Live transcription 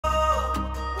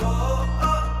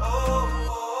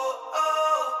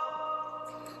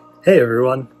Hey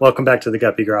everyone, welcome back to the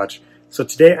Guppy Garage. So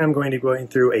today I'm going to be going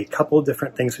through a couple of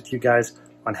different things with you guys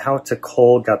on how to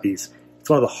cull guppies.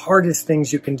 It's one of the hardest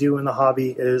things you can do in the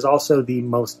hobby. It is also the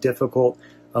most difficult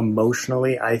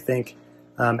emotionally, I think,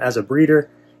 as a breeder.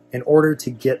 In order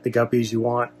to get the guppies you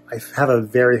want, I have a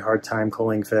very hard time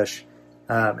culling fish,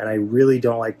 and I really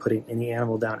don't like putting any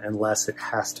animal down unless it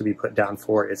has to be put down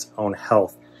for its own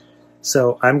health.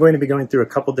 So I'm going to be going through a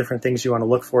couple different things you want to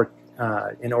look for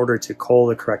in order to cull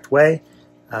the correct way,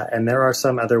 and there are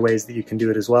some other ways that you can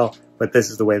do it as well, but this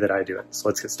is the way that I do it. So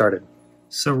let's get started.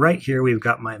 So right here we've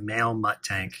got my male mutt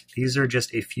tank. These are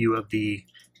just a few of the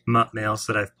mutt males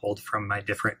that I've pulled from my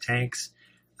different tanks,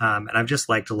 and I've just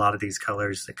liked a lot of these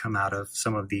colors that come out of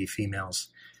some of the females.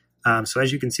 So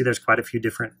as you can see, there's quite a few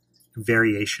different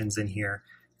variations in here.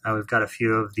 We've got a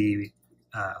few of the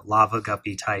lava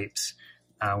guppy types,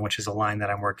 which is a line that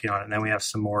I'm working on, and then we have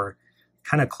some more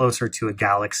kind of closer to a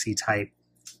galaxy type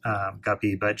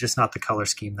guppy, but just not the color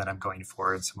scheme that I'm going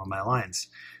for in some of my lines.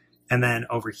 And then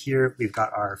over here, we've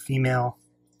got our female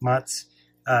mutts.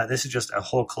 This is just a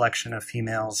whole collection of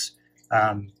females,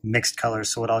 mixed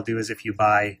colors. So what I'll do is if you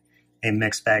buy a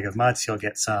mixed bag of mutts, you'll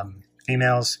get some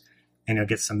females and you'll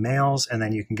get some males, and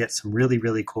then you can get some really,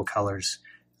 really cool colors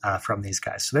from these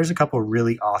guys. So there's a couple of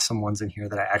really awesome ones in here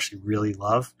that I actually really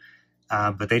love.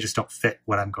 But they just don't fit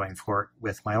what I'm going for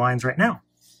with my lines right now.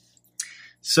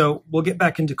 So we'll get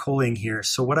back into culling here.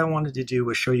 So what I wanted to do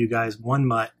was show you guys one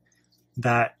mutt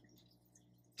that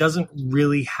doesn't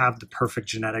really have the perfect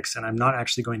genetics, and I'm not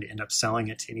actually going to end up selling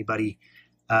it to anybody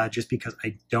just because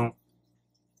I didn't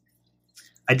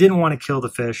want to kill the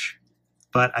fish,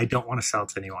 but I don't want to sell it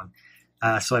to anyone.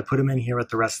 So I put him in here with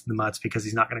the rest of the mutts because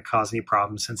he's not going to cause any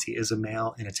problems since he is a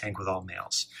male in a tank with all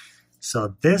males.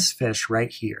 So this fish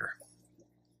right here.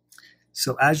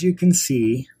 So as you can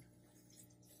see,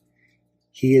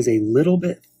 he is a little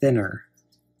bit thinner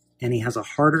and he has a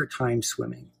harder time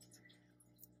swimming.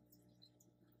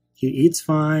 He eats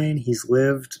fine. He's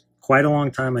lived quite a long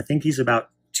time. I think he's about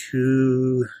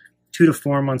two to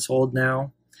 4 months old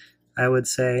now, I would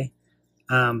say.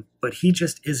 But he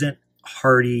just isn't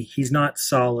hardy. He's not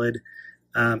solid.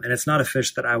 And it's not a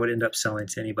fish that I would end up selling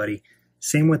to anybody.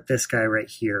 Same with this guy right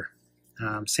here.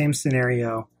 Same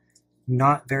scenario.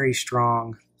 Not very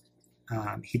strong.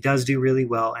 He does do really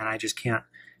well, and I just can't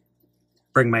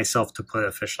bring myself to put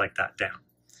a fish like that down.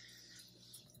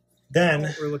 Then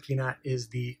what we're looking at is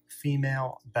the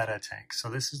female BETTA tank. So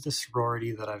this is the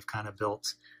sorority that I've kind of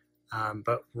built.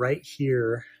 But right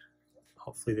here,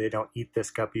 hopefully they don't eat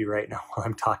this guppy right now while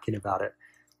I'm talking about it.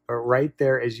 But right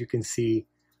there, as you can see,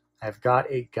 I've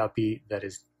got a guppy that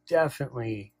is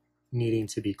definitely needing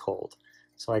to be culled.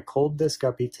 So I culled this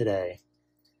guppy today,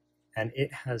 and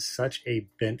it has such a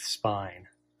bent spine.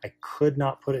 I could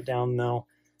not put it down though.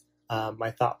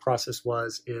 My thought process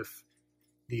was if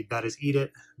the bettas eat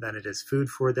it, then it is food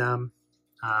for them.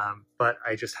 But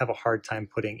I just have a hard time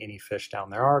putting any fish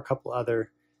down. There are a couple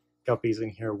other guppies in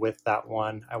here with that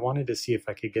one. I wanted to see if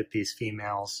I could get these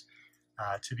females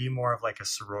to be more of like a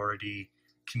sorority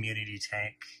community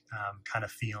tank kind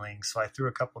of feeling. So I threw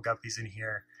a couple guppies in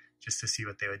here just to see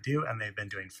what they would do, and they've been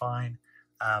doing fine.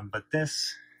 But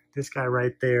this guy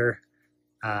right there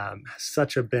has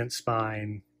such a bent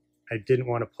spine. I didn't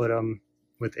want to put him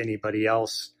with anybody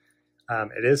else.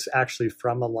 It is actually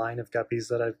from a line of guppies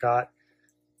that I've got.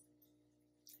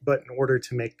 But in order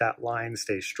to make that line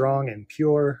stay strong and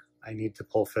pure, I need to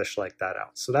pull fish like that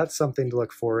out. So that's something to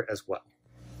look for as well.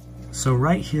 So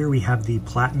right here we have the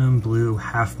platinum blue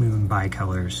half moon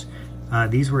bicolors.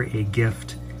 These were a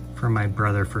gift from my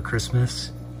brother for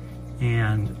Christmas,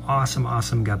 and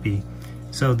awesome guppy.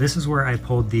 So this is where I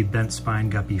pulled the bent spine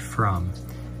guppy from.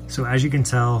 So as you can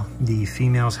tell, the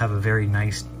females have a very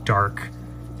nice dark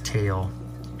tail,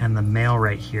 and the male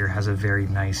right here has a very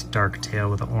nice dark tail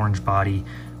with an orange body,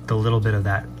 with a little bit of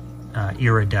that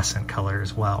iridescent color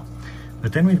as well.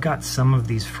 But then we've got some of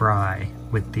these fry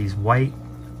with these white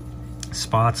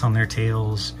spots on their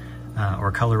tails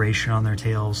or coloration on their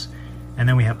tails, and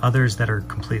then we have others that are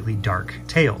completely dark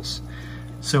tails.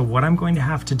 So what I'm going to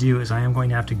have to do is I am going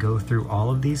to have to go through all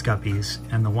of these guppies,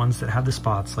 and the ones that have the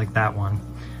spots like that one,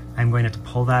 I'm going to have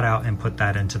to pull that out and put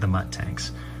that into the mutt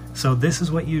tanks. So this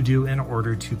is what you do in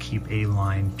order to keep a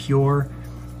line pure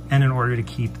and in order to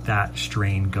keep that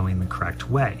strain going the correct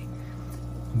way.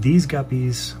 These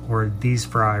guppies, or these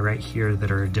fry right here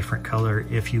that are a different color,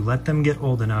 if you let them get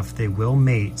old enough, they will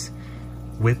mate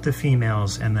with the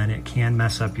females, and then it can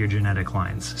mess up your genetic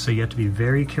lines. So you have to be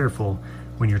very careful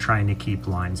when you're trying to keep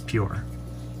lines pure.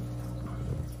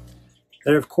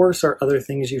 There, of course, are other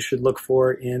things you should look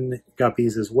for in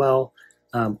guppies as well.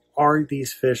 Are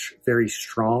these fish very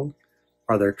strong?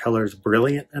 Are their colors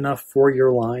brilliant enough for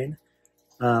your line?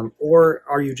 Or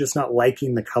are you just not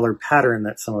liking the color pattern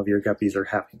that some of your guppies are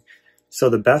having? So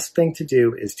the best thing to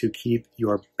do is to keep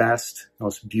your best,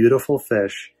 most beautiful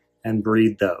fish and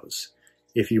breed those.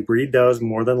 If you breed those,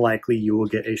 more than likely you will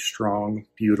get a strong,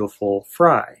 beautiful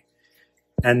fry.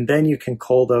 And then you can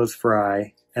cull those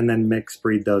fry and then mix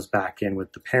breed those back in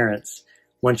with the parents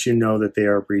once you know that they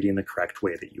are breeding the correct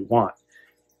way that you want.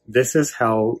 This is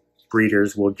how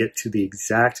breeders will get to the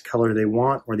exact color they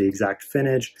want, or the exact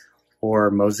finnage,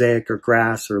 or mosaic or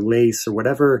grass or lace or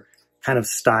whatever kind of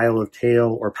style of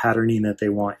tail or patterning that they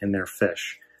want in their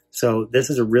fish. So this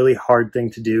is a really hard thing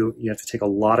to do. You have to take a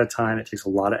lot of time. It takes a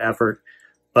lot of effort,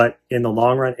 but in the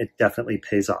long run, it definitely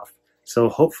pays off. So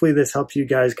hopefully this helps you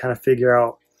guys kind of figure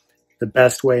out the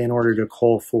best way in order to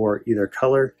cull for either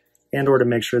color and or to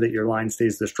make sure that your line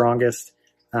stays the strongest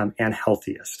and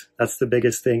healthiest. That's the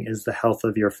biggest thing, is the health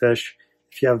of your fish.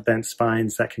 If you have bent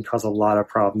spines, that can cause a lot of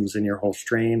problems in your whole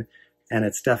strain, and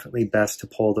it's definitely best to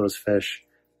pull those fish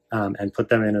and put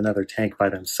them in another tank by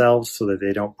themselves so that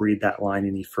they don't breed that line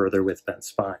any further with bent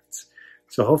spines.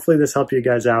 So hopefully this helped you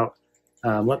guys out.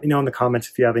 Let me know in the comments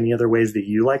if you have any other ways that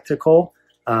you like to cull,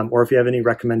 or if you have any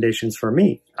recommendations for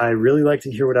me. I really like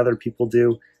to hear what other people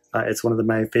do. It's one of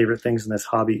my favorite ththings in this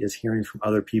hobby, is hearing from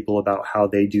other people about how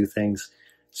they do things.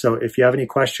 So if you have any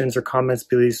questions or comments,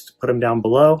 please put them down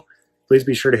below. Please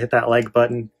be sure to hit that like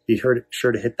button. Be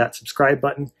sure to hit that subscribe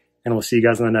button, and we'll see you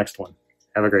guys in the next one.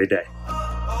 Have a great day.